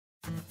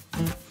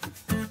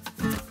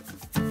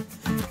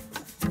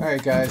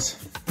Alright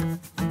guys,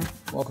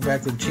 welcome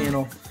back to the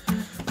channel.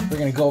 We're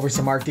going to go over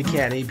some Arctic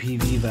Cat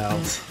APV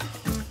valves.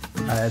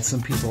 I had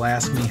some people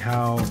ask me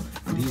how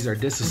these are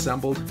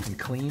disassembled and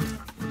cleaned.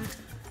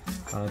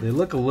 They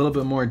look a little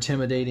bit more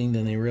intimidating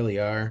than they really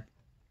are.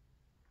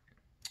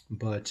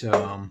 But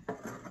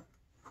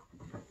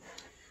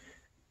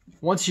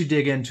once you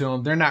dig into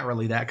them, they're not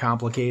really that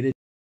complicated.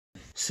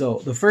 So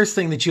the first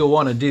thing that you'll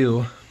want to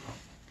do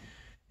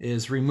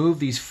is remove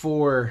these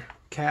 4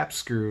 cap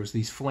screws,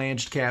 these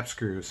flanged cap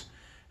screws,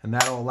 and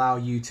that'll allow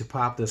you to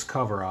pop this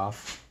cover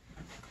off.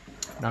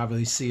 And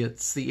obviously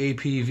it's the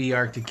APV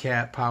Arctic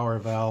Cat power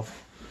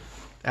valve.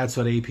 That's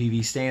what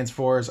APV stands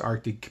for, is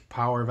Arctic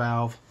Power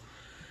Valve.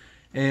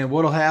 And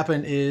what'll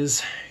happen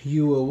is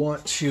you will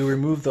want to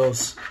remove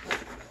those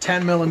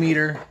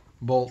 10mm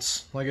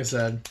bolts, like I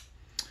said,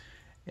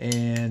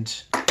 and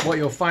what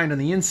you'll find on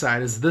the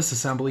inside is this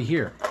assembly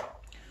here.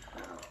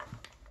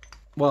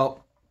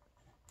 Well,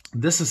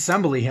 this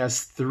assembly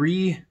has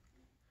 3.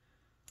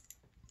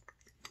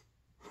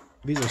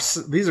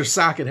 These are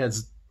socket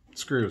heads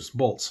screws,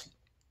 bolts.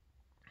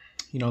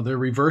 You know, they're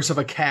reverse of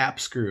a cap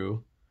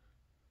screw,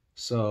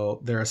 so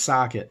they're a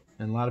socket,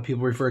 and a lot of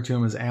people refer to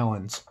them as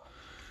Allens.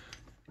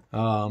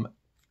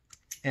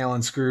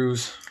 Allen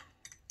screws.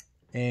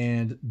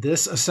 And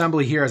this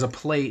assembly here has a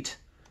plate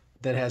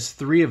that has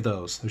 3 of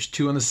those. There's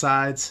 2 on the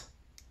sides,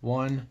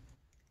 1,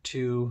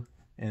 2,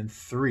 and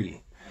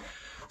 3.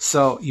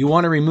 So you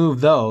want to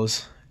remove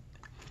those,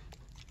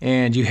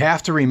 and you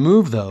have to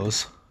remove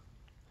those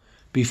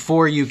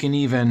before you can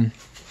even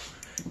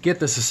get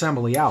this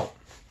assembly out.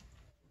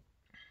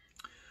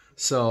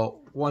 So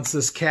once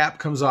this cap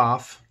comes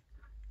off,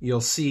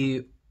 you'll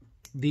see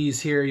these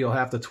here. You'll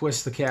have to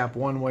twist the cap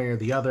one way or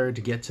the other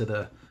to get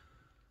to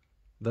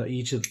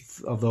each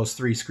of those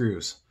 3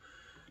 screws.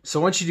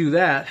 So once you do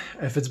that,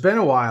 if it's been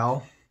a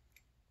while,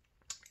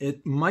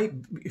 it might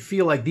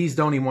feel like these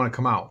don't even want to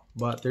come out,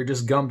 but they're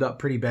just gummed up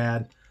pretty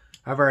bad.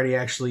 I've already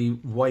actually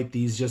wiped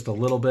these just a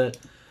little bit,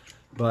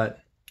 but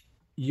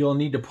you'll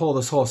need to pull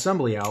this whole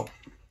assembly out.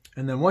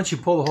 And then once you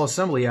pull the whole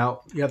assembly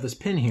out, you have this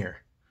pin here.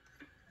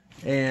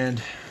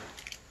 And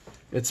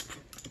the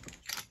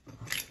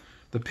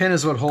pin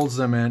is what holds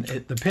them in.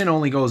 The pin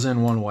only goes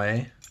in one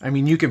way. I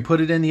mean, you can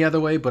put it in the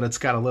other way, but it's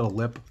got a little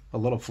lip, a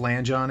little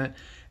flange on it,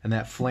 and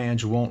that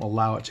flange won't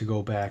allow it to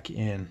go back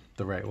in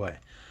the right way.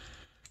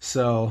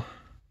 So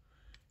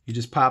you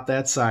just pop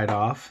that side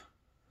off,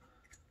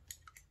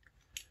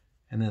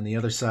 and then the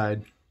other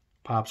side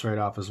pops right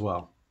off as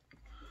well.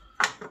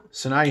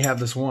 So now you have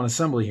this one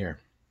assembly here.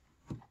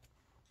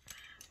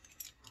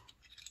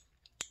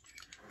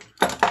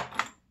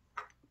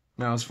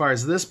 Now as far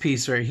as this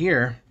piece right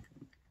here,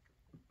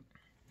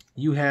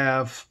 you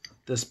have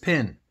this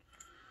pin.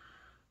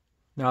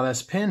 Now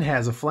this pin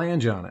has a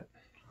flange on it,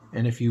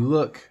 and if you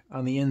look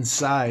on the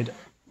inside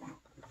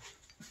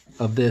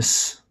of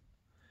this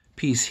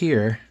piece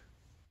here,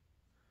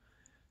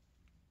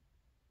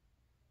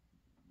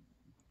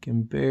 you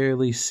can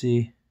barely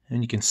see,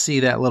 and you can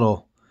see that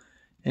little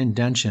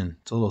indentation.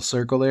 It's a little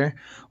circle there.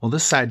 Well,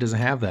 this side doesn't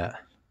have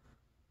that.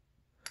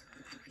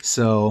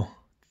 So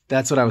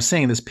that's what I was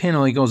saying. This pin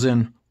only goes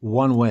in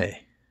one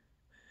way,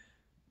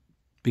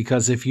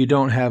 because if you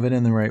don't have it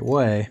in the right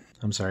way,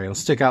 I'm sorry, it'll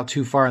stick out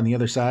too far on the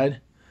other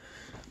side,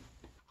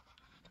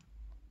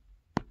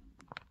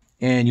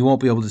 and you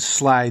won't be able to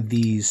slide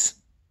these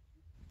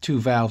 2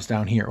 valves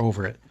down here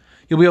over it.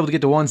 You'll be able to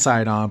get the one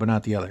side on, but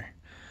not the other.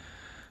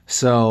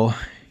 So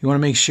you want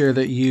to make sure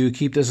that you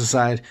keep this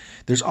aside.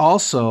 There's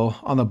also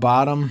on the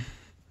bottom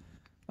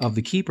of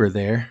the keeper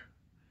there,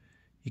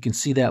 you can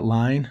see that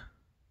line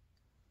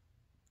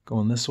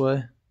going this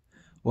way.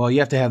 Well, you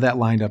have to have that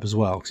lined up as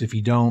well, because if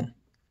you don't,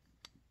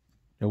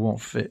 it won't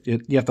fit.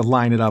 You have to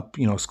line it up,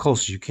 you know, as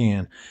close as you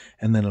can,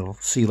 and then it'll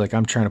see, like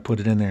I'm trying to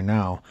put it in there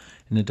now,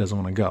 and it doesn't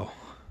want to go.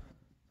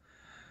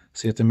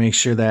 So you have to make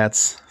sure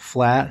that's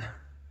flat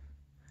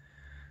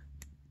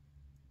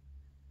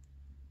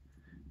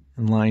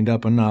and lined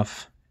up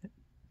enough,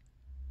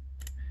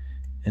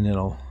 and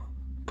it'll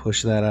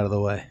push that out of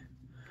the way.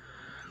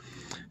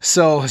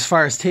 So as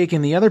far as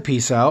taking the other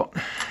piece out,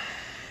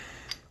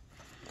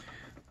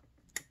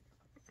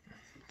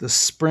 the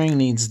spring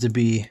needs to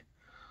be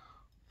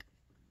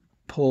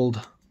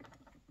pulled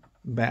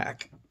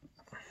back.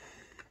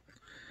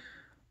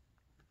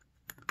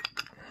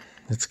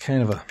 It's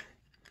kind of a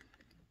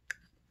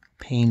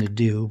pain to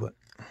do, but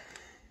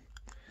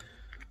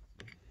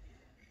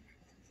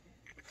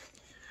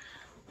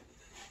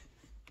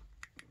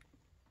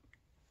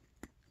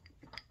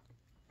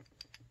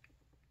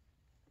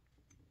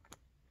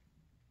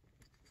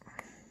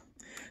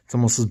it's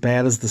almost as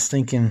bad as the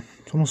stinking,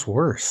 it's almost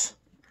worse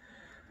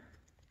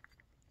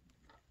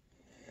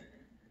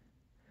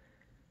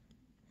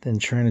than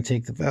trying to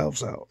take the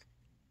valves out.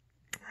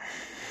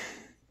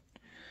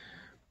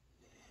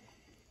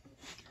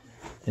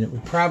 And it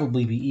would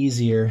probably be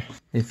easier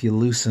if you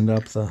loosened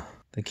up the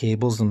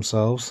cables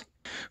themselves,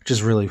 which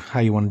is really how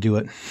you want to do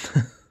it.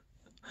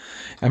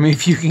 I mean,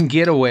 if you can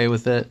get away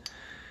with it,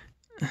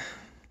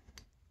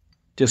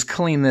 just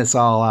clean this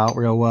all out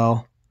real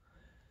well.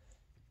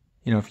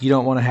 You know, if you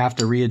don't want to have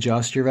to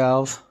readjust your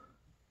valves,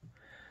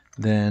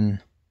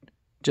 then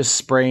just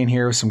spray in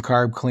here with some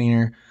carb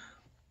cleaner.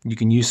 You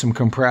can use some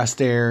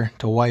compressed air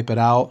to wipe it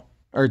out,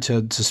 or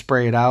to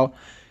spray it out.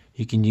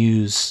 You can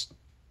use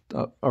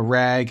a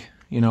rag,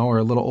 you know, or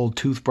a little old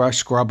toothbrush,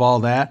 scrub all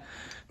that.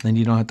 Then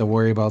you don't have to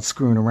worry about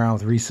screwing around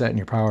with resetting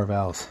your power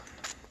valves.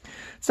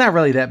 It's not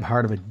really that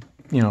hard of a,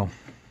 you know,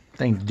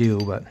 thing to do,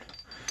 but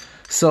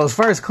so as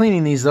far as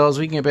cleaning these though,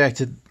 we can get back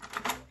to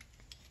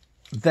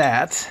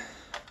that.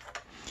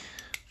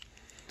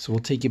 So we'll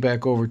take you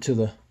back over to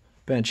the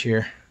bench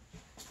here.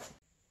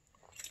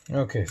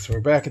 Okay, so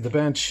we're back at the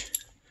bench.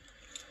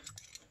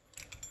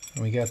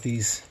 And we got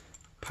these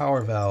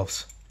power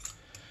valves.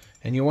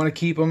 And you want to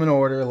keep them in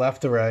order,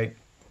 left to right.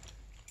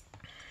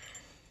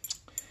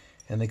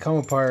 And they come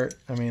apart,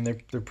 I mean,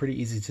 they're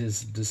pretty easy to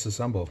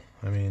disassemble.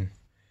 I mean,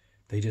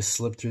 they just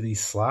slip through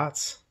these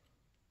slots.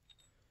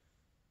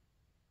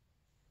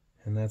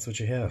 And that's what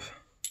you have.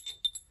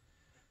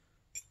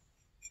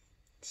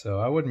 So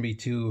I wouldn't be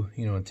too,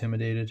 you know,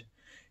 intimidated.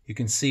 You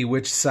can see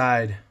which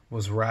side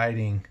was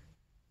riding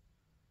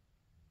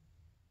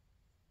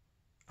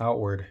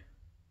outward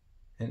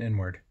and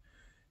inward.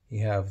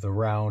 You have the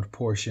round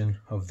portion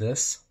of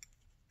this,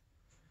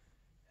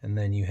 and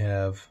then you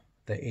have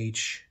the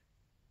H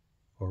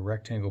or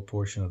rectangle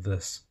portion of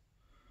this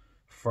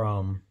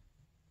from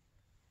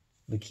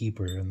the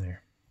keeper in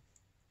there.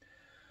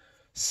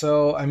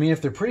 So, I mean,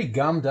 if they're pretty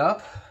gummed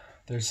up,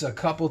 there's a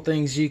couple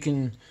things you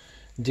can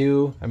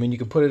do. I mean, you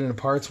can put it in a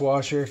parts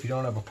washer. If you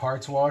don't have a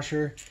parts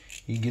washer,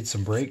 you can get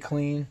some brake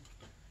clean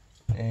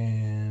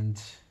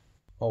and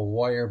a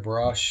wire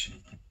brush.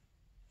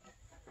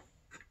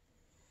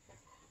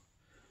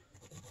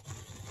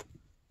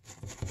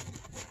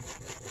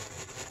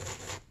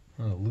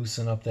 I'll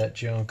loosen up that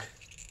junk.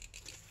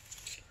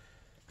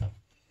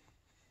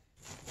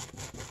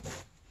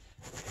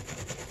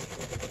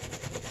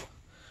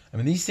 I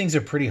mean, these things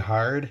are pretty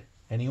hard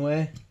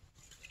anyway.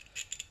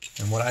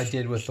 And what I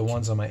did with the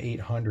ones on my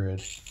 800,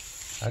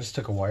 I just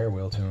took a wire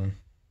wheel to them.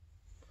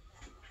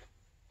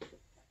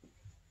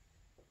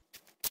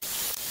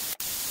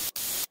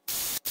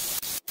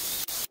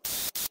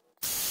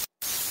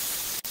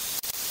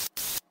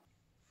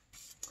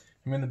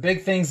 I mean, the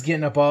big thing's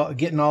getting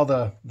all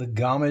the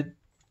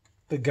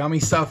gummy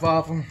stuff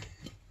off them.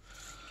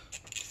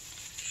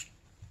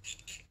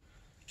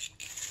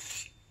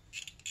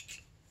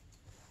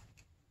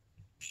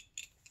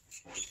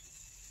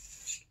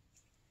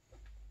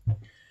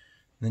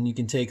 Then you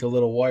can take a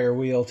little wire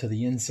wheel to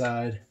the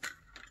inside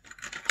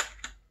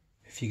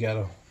if you got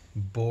a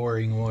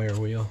boring wire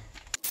wheel.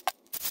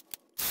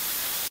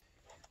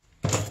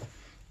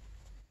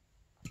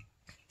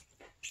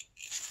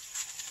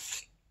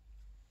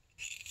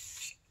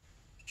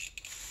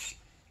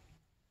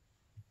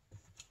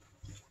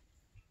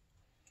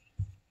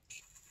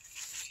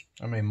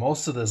 I mean,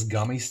 most of this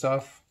gummy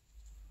stuff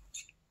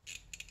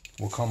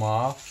will come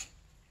off,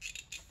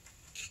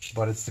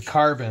 but it's the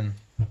carbon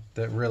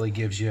that really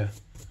gives you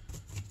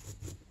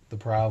the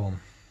problem.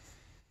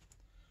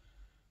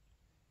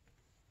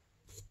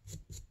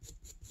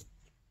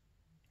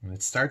 When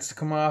it starts to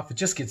come off, it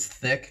just gets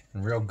thick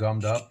and real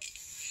gummed up.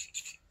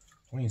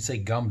 When you say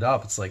gummed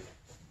up, it's like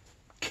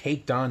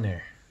caked on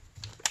there.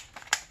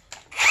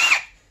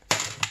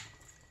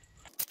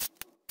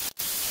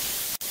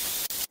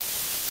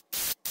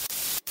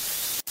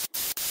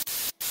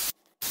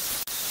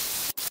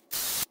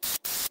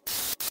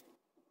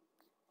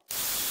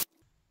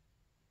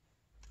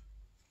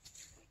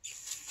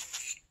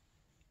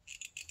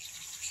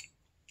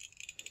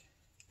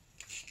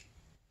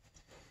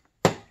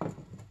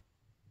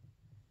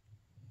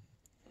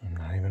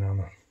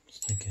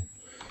 Thinking.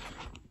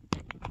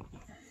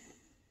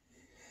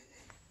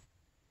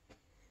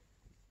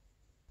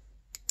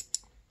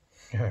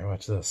 All right,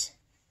 watch this.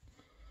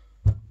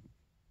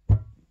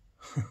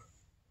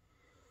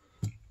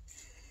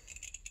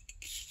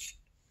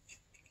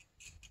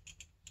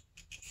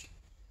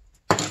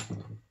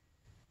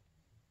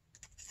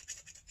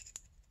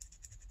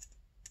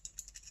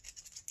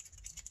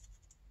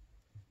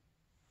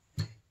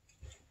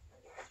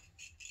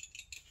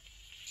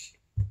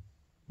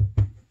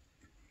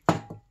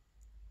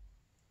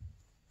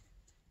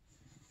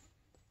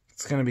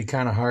 It's going to be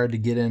kind of hard to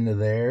get into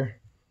there.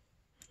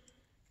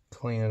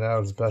 Clean it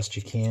out as best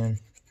you can.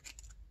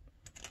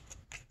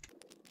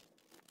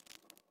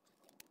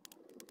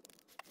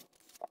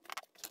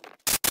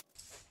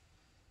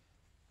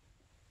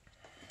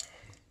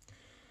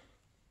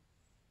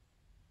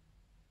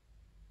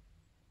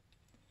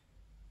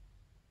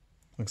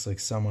 Looks like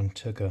someone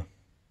took a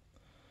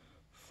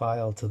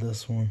file to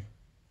this one.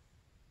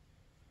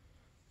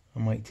 I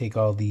might take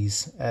all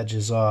these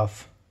edges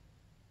off.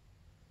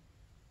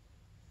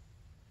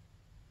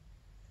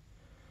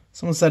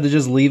 Someone said to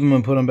just leave them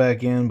and put them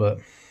back in, but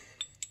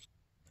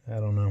I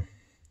don't know.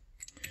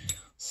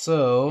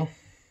 So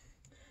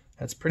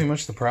that's pretty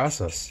much the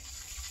process.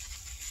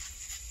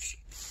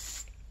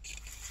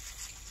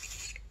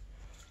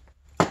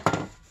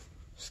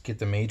 Just get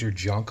the major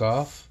junk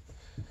off.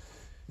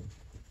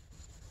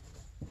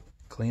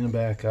 Clean them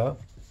back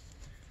up.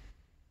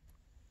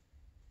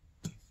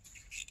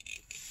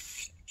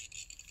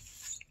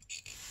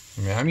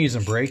 I mean, I'm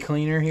using brake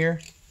cleaner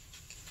here.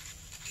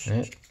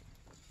 And it,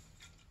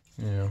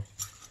 you know,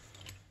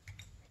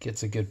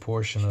 gets a good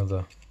portion of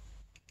the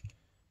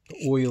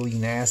oily,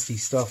 nasty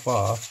stuff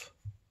off.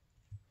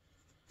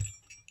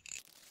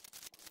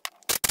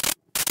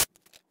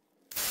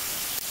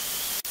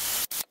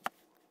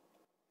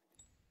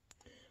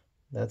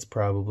 That's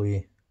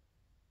probably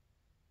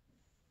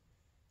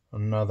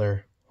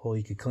another hole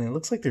you could clean. It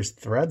looks like there's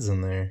threads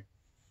in there.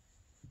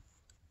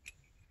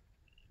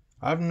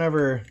 I've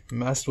never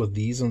messed with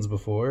these ones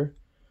before,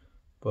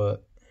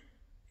 but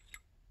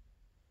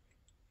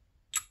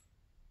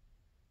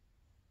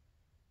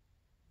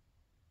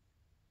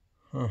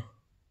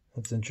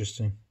that's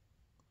interesting.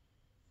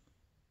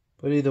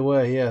 But either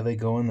way, yeah, they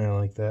go in there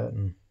like that,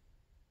 and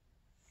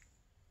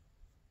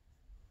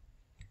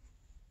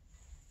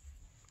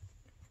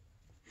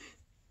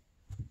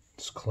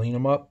just clean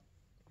them up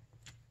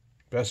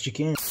best you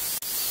can.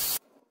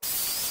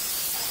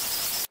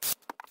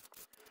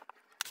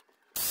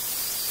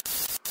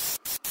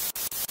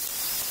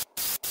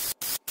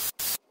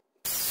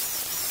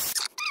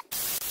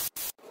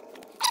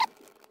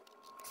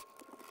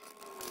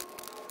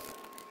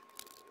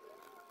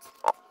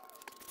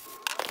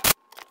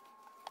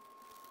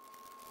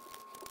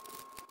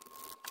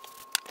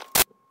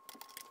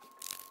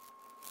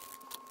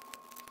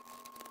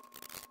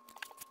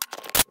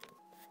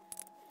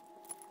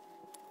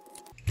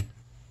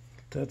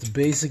 That's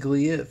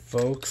basically it,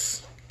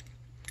 folks.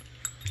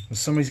 If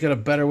somebody's got a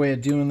better way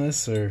of doing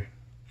this or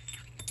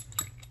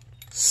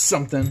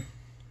something,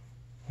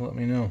 let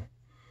me know.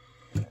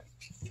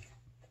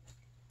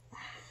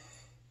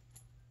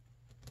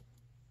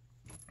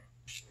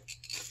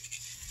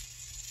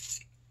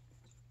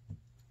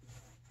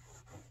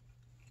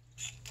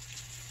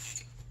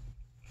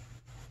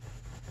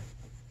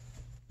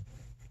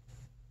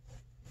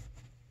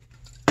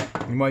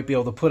 You might be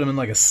able to put them in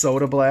like a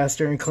soda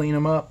blaster and clean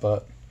them up,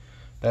 but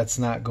that's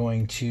not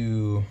going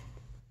to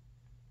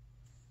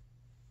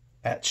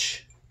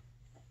etch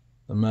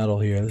the metal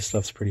here. This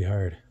stuff's pretty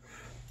hard.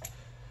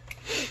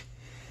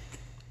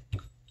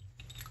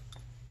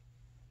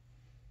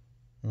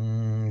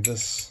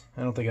 This,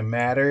 I don't think it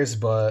matters,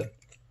 but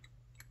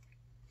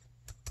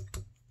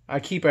I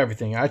keep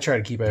everything. I try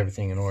to keep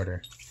everything in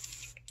order.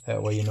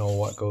 That way you know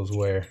what goes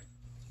where.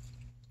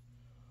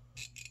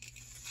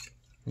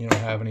 You don't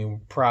have any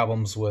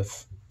problems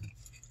with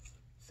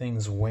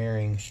things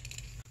wearing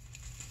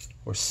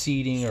or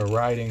seating or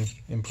riding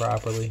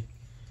improperly.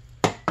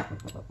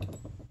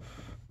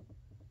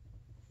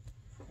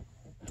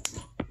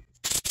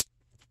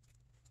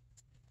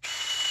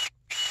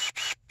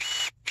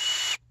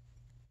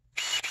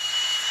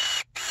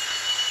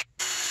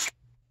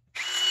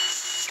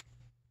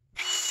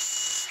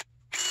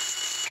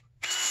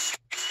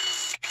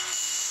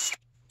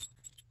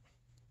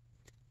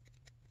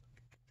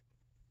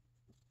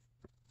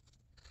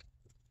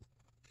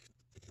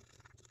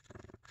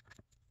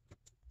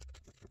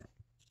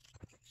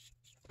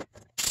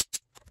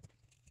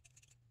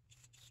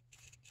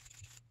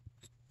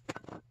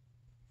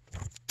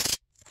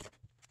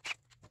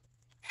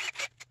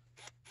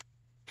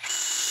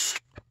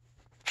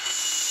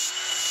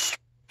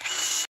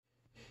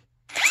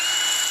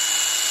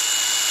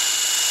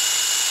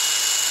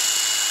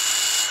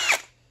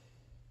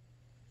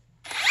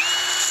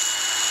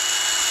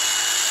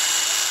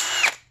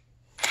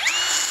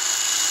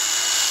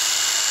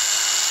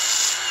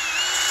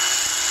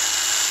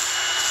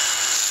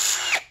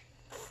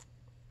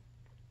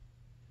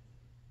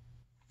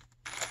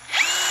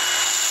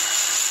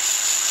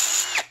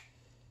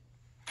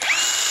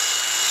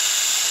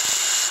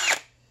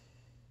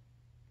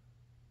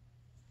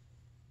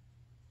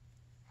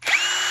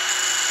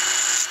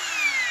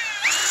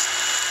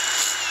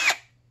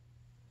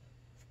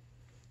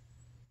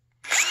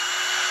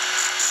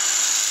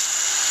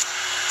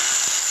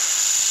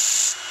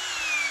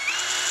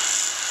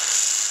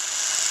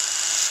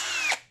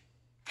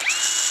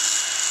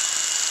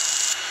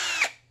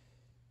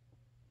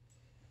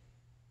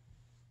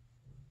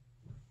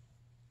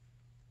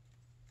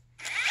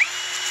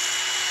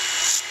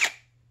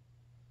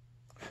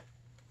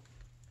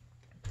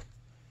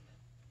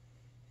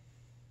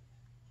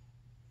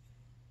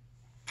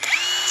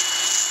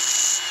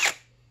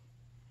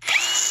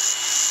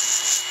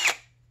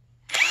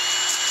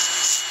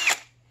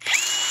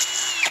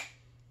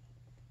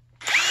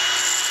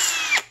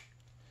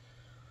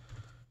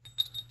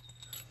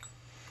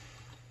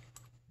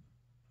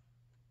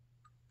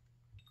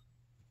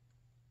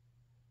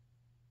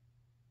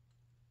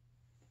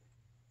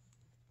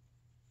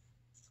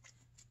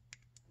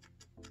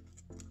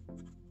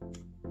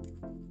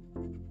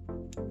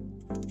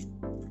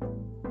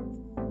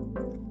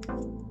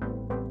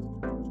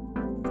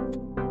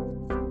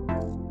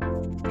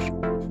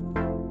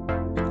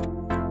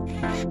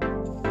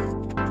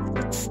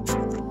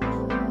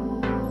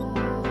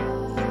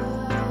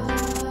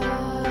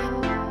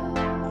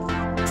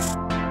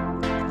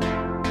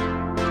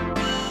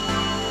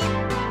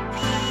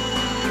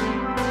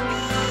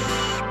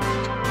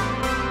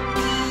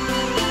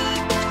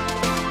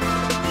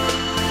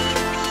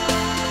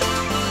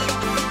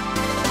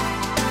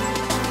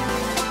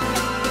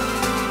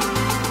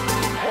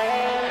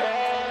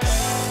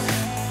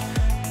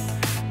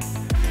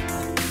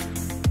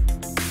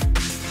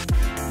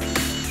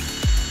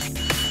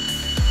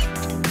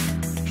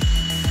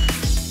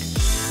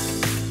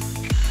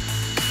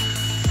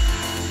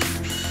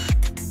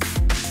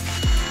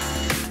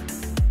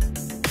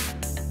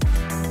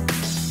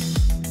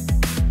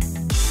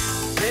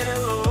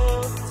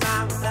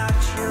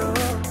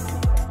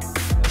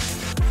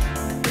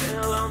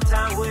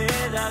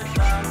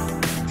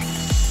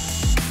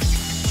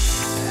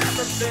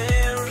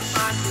 Something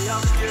reminds me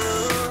of you,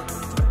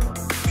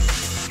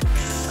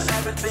 but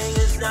everything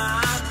is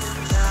not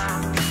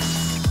enough.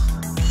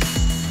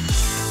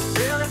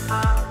 Feeling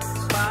out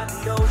by the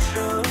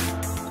ocean,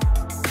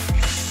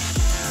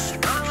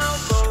 on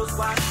those roads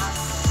white hot.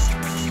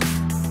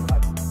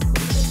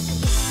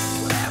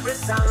 Every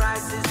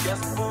sunrise is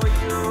just for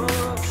you,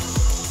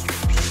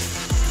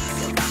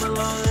 so come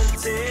along and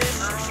take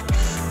my hand.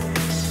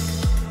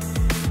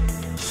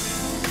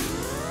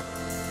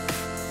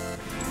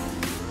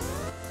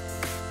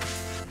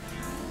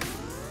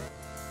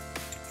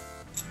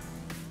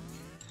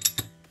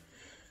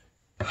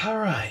 All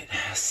right,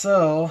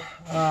 so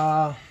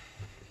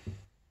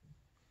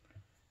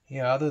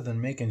yeah, other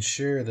than making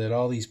sure that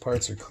all these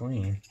parts are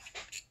clean,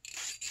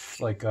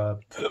 like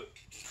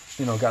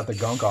you know, got the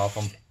gunk off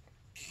them.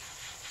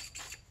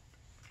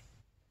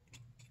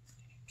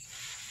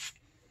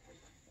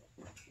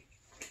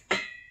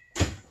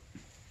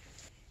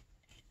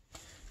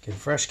 Get a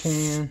fresh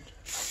can.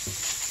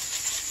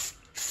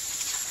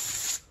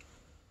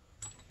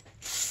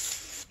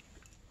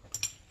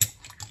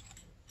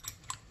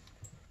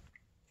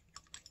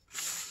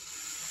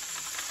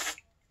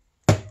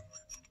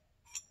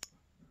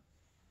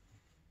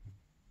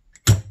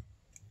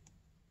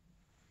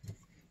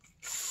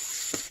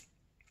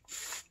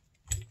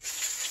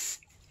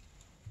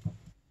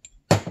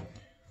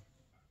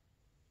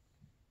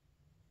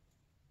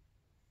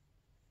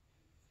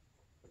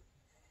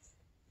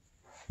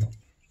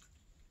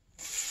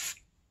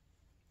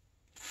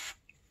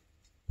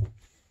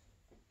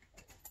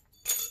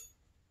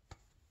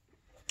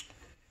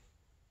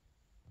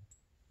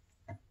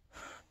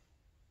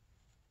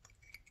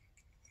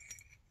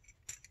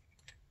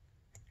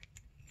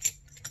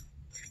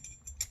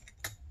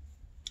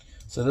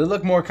 So they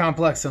look more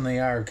complex than they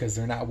are because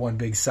they're not one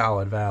big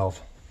solid valve.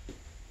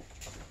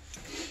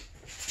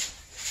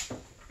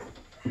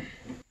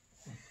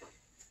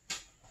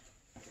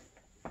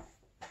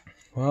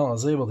 Well, I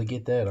was able to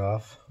get that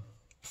off.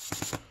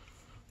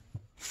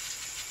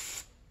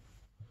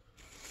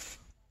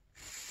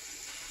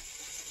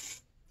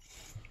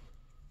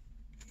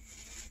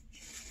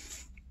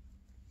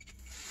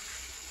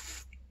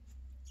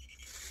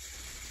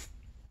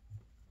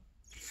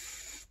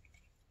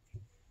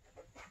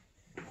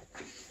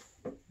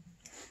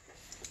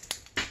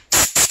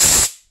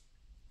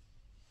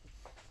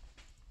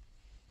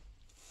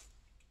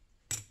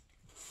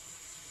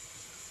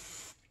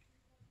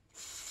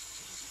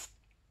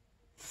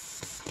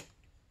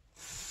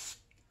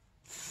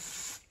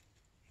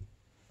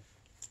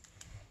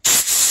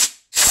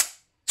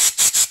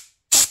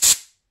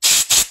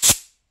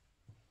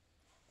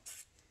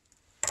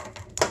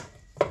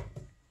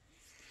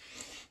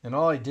 And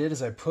all I did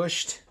is I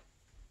pushed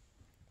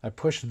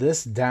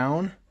this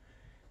down,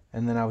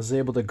 and then I was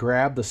able to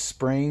grab the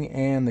spring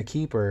and the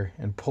keeper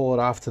and pull it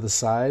off to the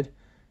side,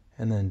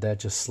 and then that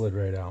just slid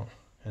right out,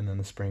 and then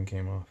the spring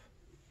came off.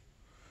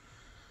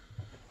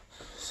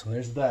 So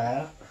there's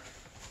that.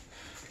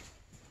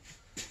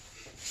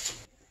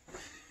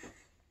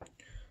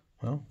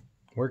 Well,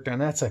 worked on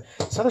that side.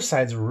 This other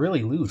side's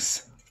really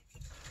loose,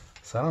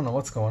 so I don't know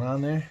what's going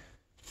on there.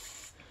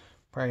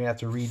 Probably have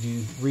to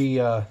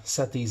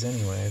reset these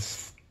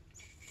anyways.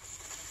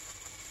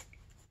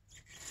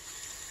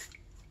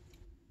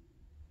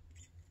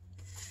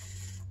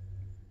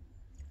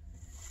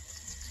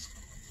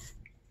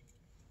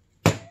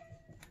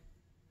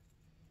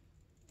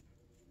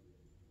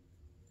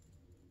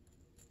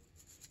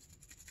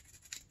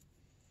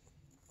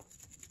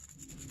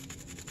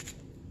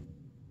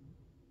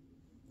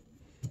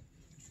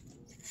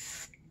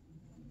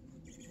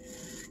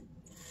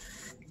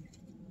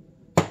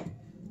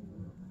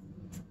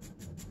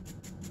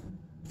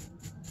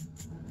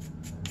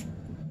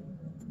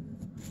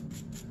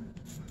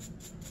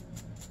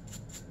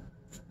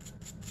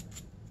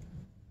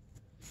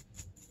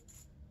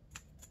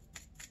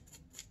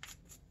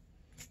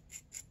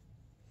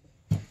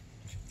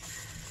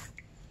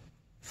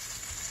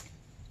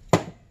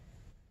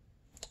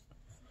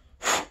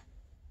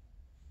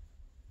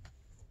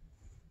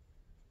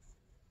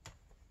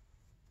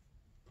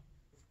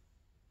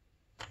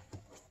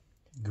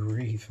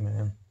 Grief,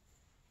 man.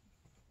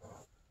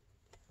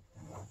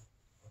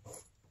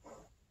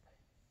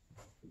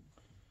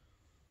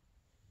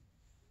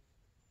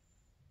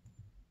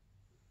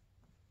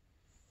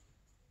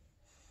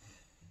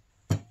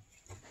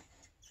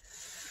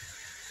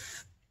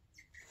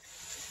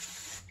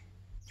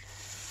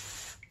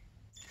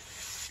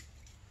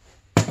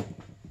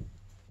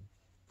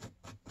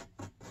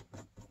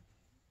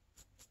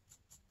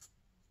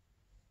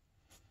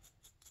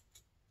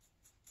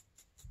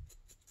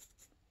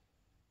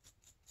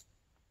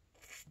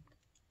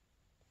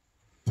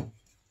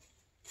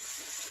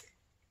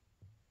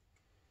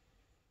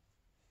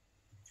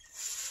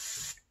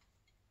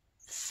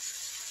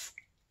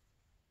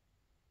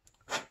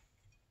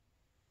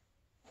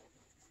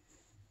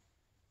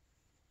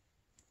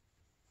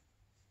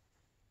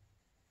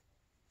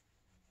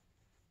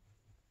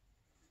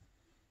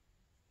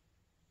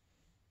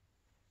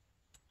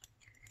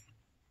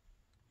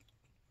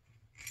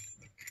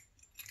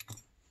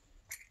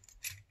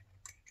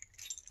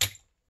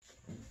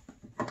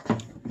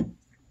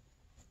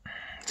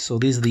 So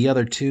these are the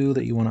other two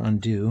that you want to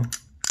undo.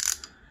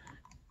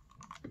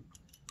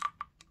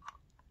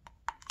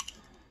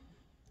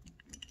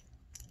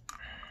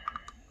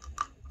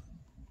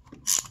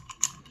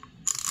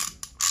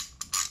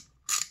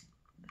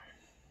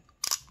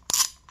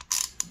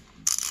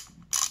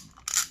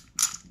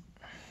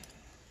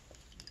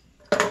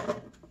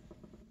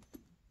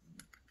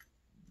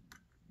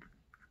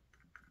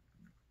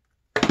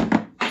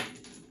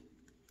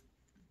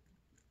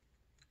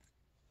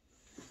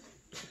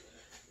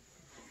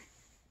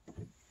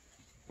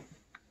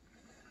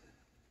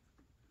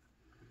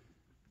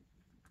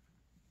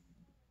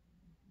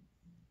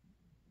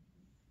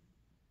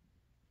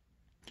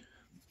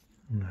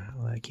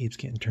 Well, that keeps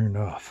getting turned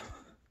off.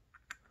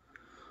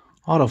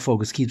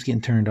 Autofocus keeps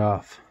getting turned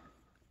off.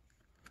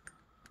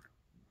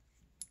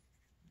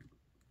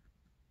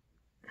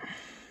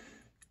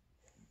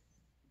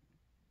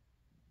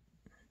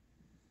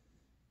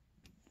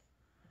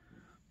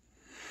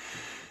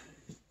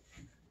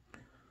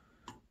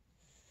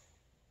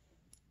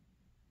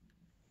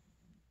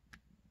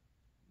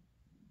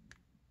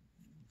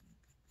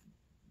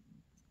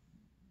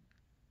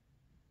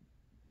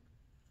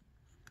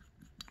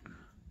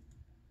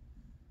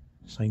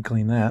 So I can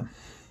clean that.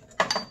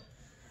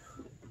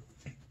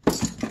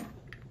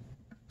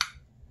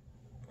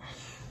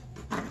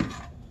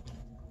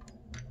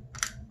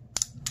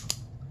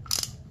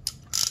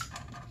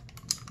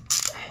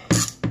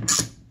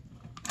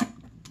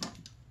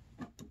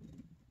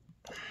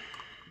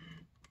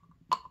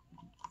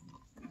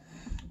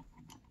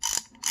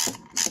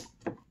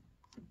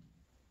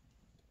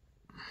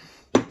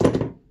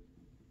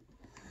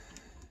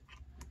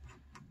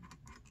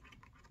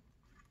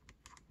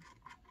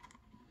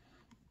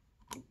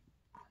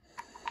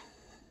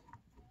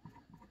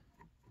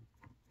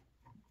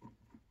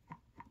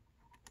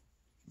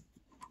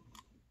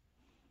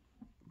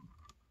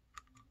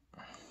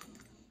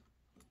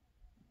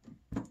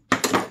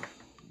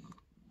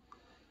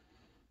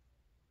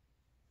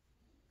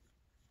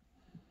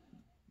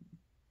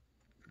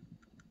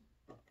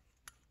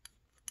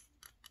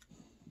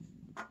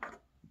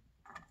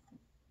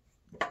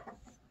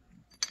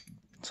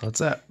 So that's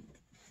that.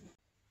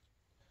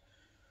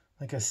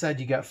 Like I said,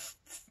 you got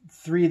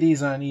 3 of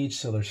these on each,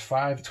 so there's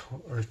 5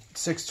 or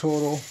 6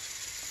 total.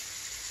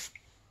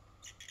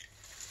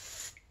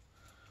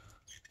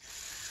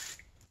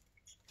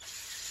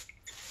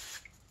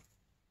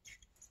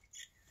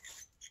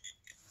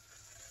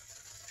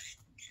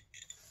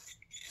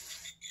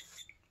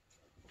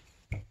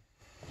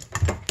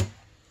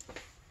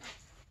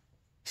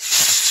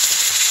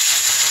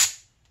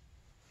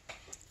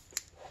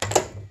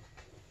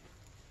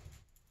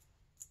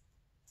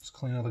 Just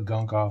clean all the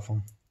gunk off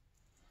them.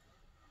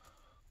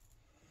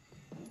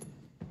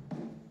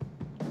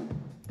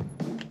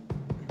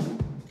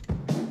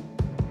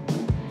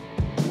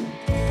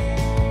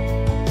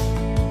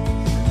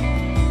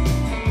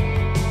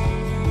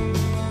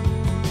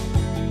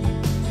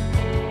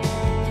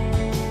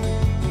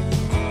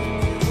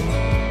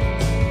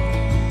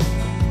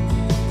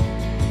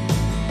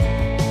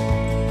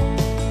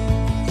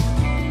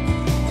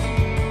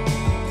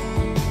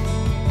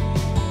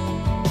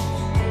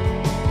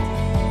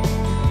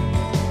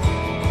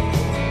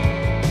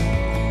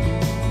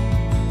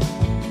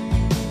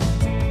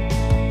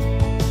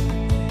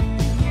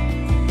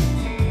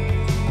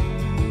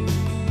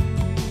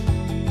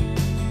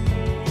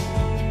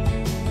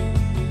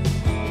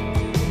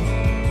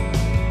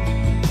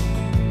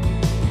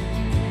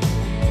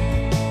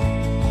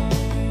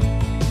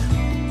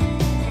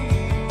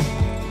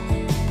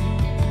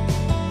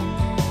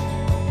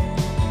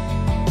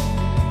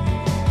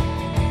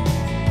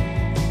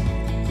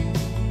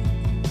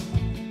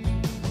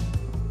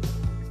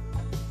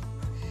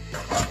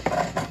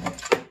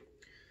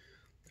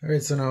 All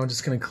right, so now I'm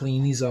just going to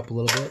clean these up a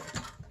little bit.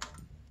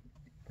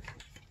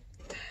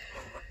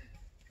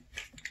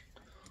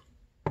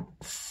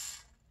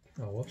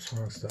 Oh, whoops,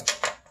 wrong stuff.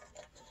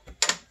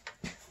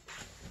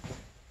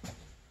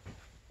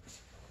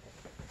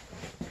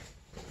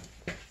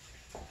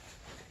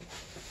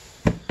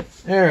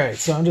 All right,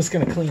 so I'm just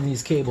going to clean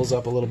these cables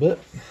up a little bit.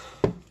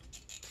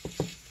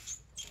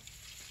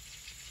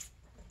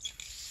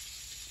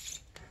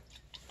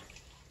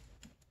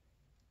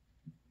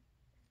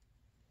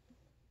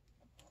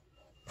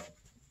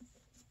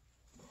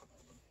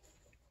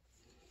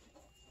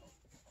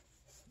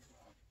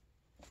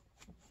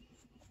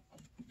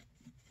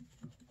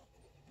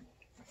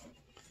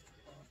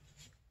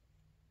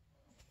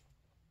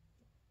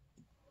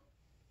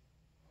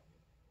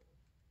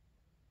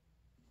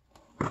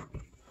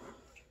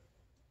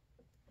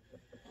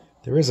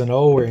 There is an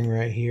O-ring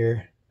right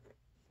here.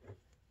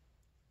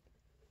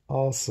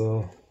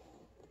 Also,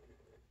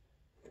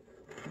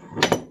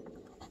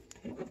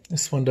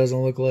 this one doesn't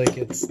look like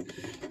it's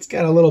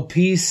got a little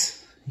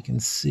piece. You can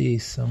see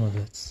some of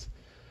it.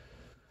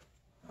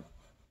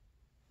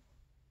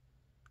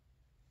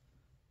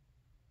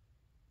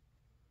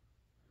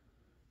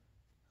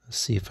 Let's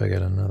see if I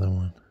got another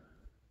one.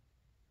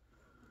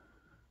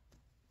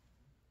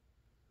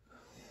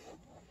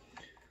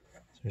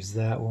 There's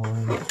that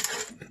one.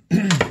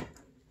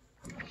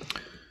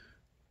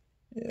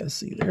 Yeah,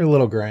 see, they're a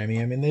little grimy.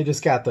 I mean, they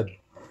just got the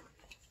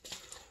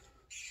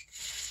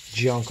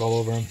junk all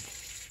over them.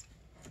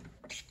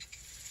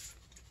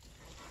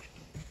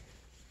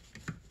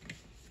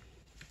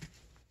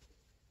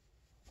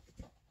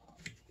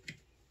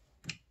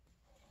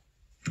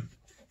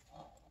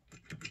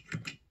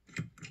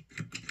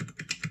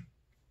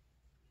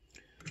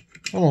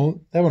 Oh,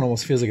 that one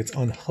almost feels like it's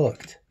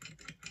unhooked.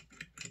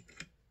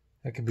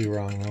 That could be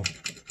wrong, though.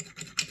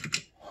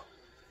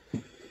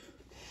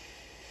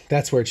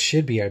 That's where it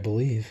should be, I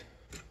believe.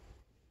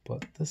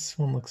 But this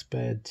one looks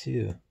bad,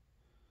 too.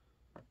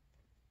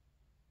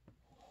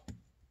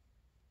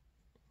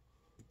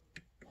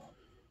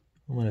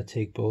 I'm going to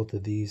take both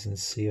of these and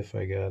see if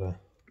I got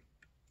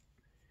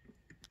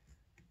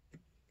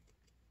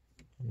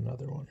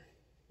another one.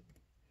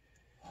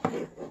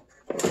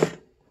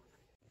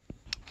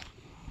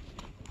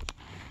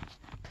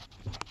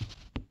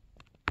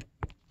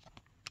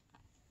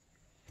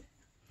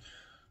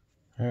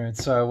 Alright,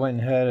 so I went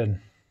ahead and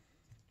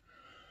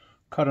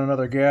cut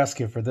another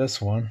gasket for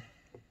this one.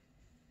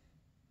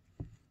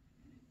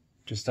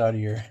 Just out of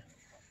your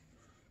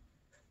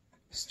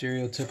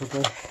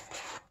stereotypical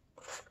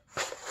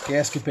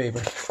gasket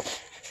paper.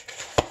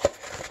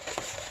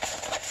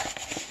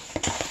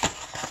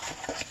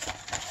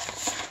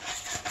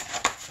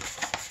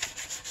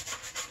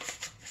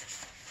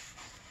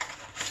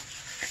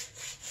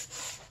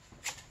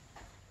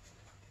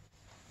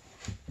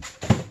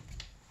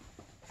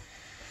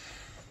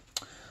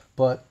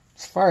 But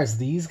as far as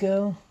these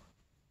go,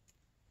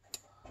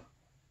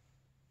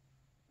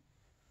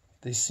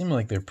 they seem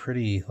like they're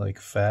pretty like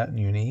fat and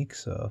unique,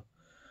 so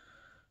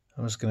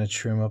I'm just going to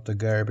trim up the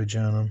garbage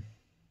on them.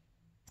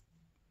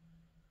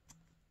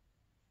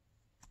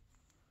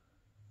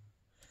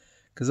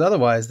 Because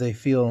otherwise they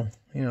feel,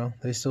 you know,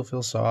 they still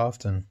feel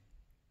soft and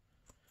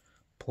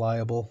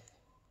pliable.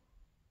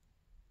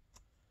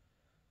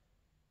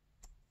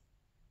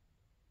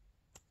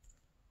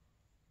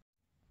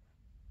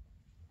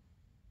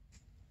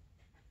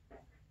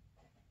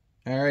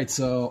 Alright,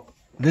 so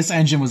this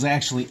engine was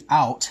actually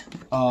out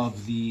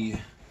of the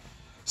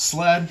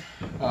sled.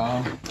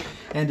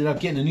 Ended up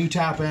getting a new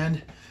top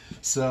end.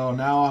 So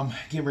now I'm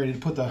getting ready to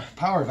put the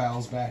power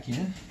valves back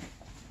in.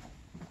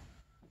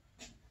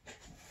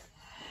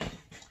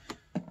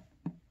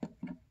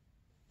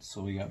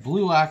 So we got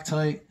blue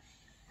Loctite.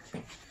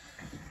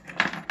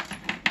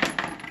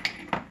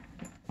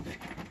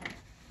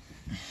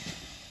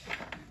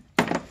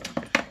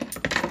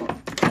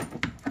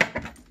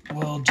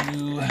 We'll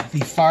do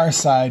the far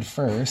side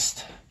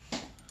first.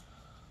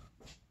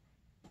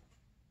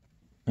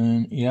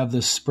 And you have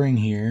this spring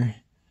here.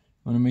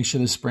 Want to make sure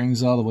the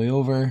spring's all the way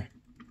over.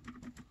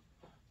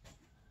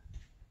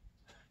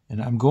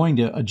 And I'm going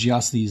to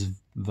adjust these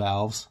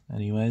valves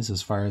anyways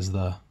as far as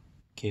the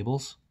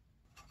cables.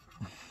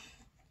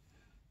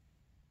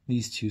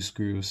 These two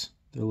screws,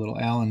 they're little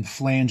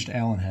flanged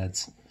Allen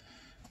heads.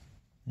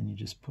 And you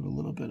just put a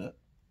little bit of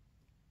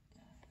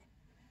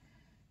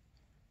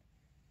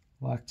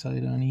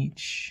Loctite on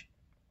each.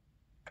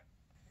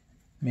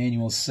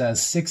 Manual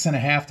says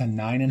 6.5 to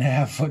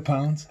 9.5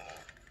 foot-pounds.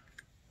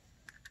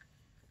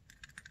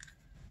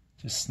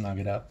 Just snug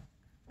it up.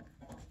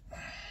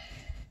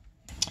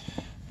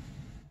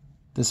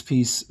 This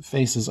piece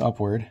faces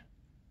upward.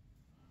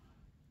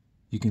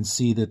 You can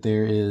see that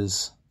there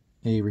is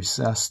a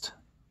recessed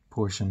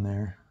portion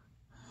there.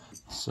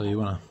 So you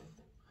want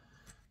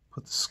to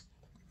put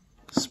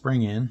the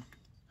spring in,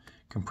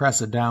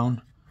 compress it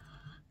down,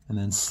 and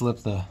then slip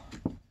the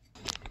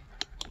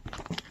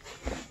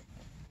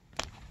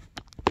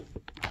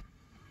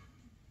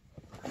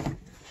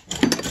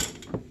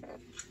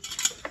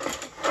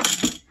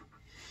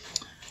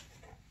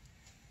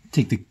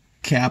take the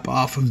cap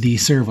off of the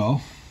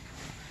servo.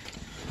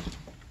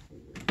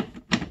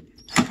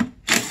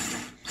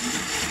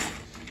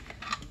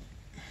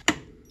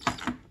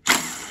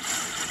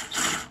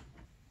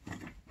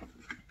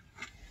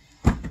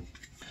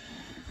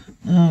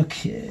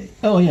 Okay.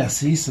 Oh yeah,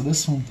 see, so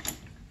this one,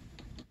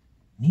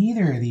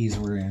 neither of these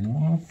were in.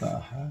 What the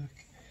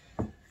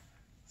heck?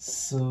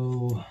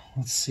 So,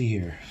 let's see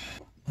here.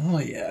 Oh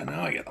yeah,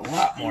 now I got a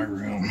lot more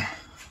room.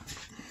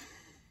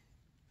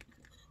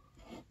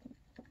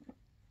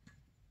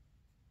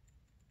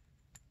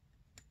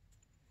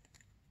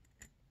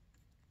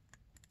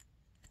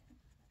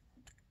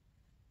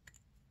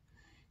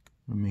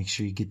 Make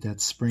sure you get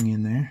that spring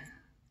in there.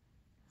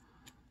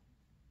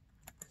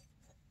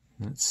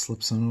 And it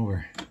slips on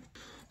over.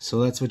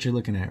 So that's what you're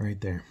looking at right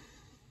there.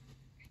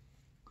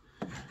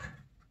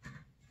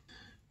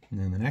 And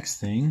then the next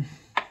thing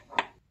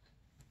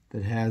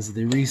that has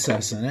the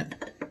recess in it,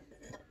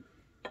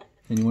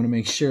 and you want to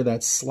make sure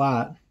that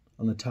slot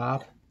on the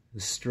top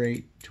is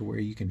straight to where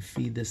you can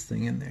feed this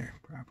thing in there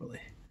properly.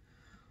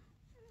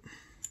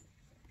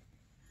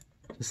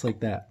 Just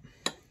like that.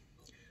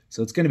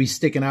 So it's going to be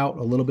sticking out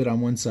a little bit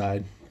on one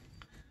side.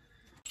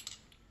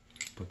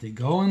 But they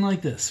go in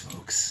like this,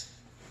 folks.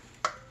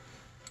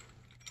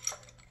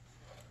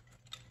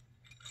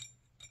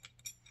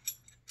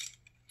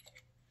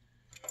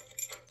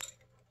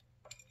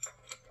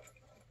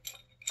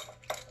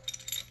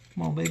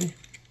 Come on, baby.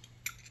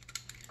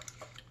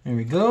 There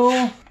we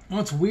go.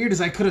 What's weird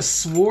is I could have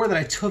swore that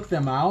I took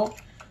them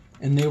out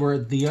and they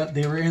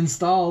were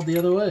installed the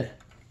other way.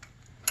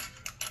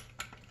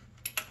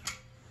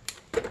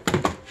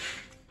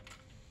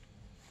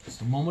 Just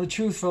a moment of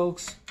truth,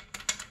 folks.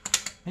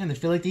 Man, they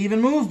feel like they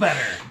even move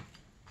better.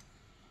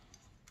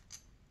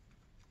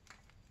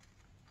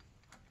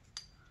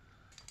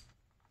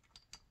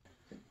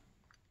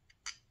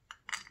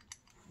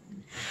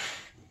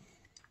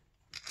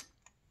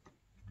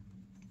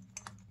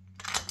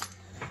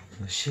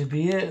 This should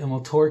be it, and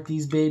we'll torque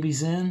these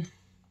babies in.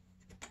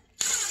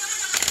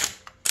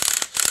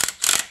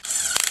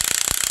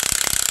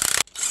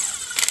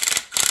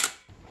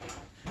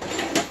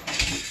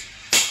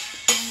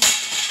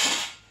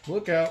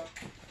 Look out.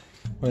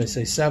 What did I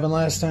say, 7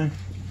 last time?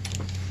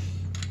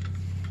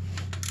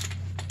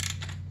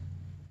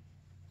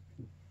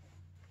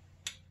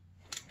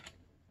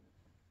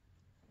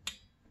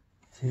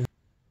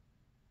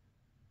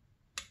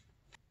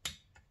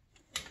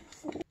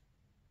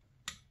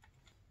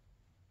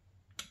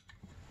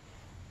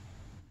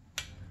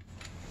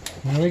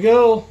 There we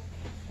go.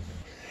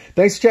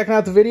 Thanks for checking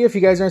out the video. If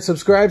you guys aren't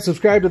subscribed,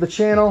 subscribe to the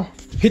channel.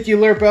 Hit the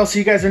alert bell so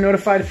you guys are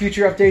notified of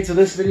future updates of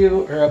this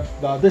video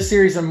or this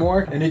series and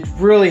more. And it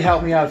really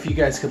helped me out if you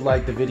guys could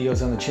like the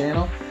videos on the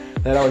channel.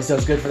 That always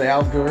does good for the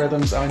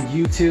algorithms on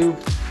YouTube.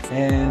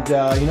 And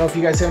you know, if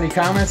you guys have any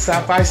comments,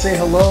 stop by, say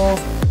hello,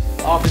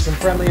 offer some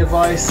friendly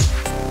advice.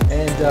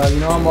 And you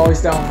know, I'm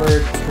always down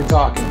for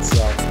talking.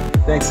 So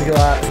thanks a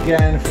lot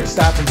again for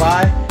stopping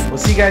by. We'll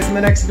see you guys in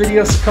the next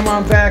video. So come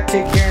on back,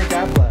 take care, and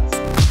God bless.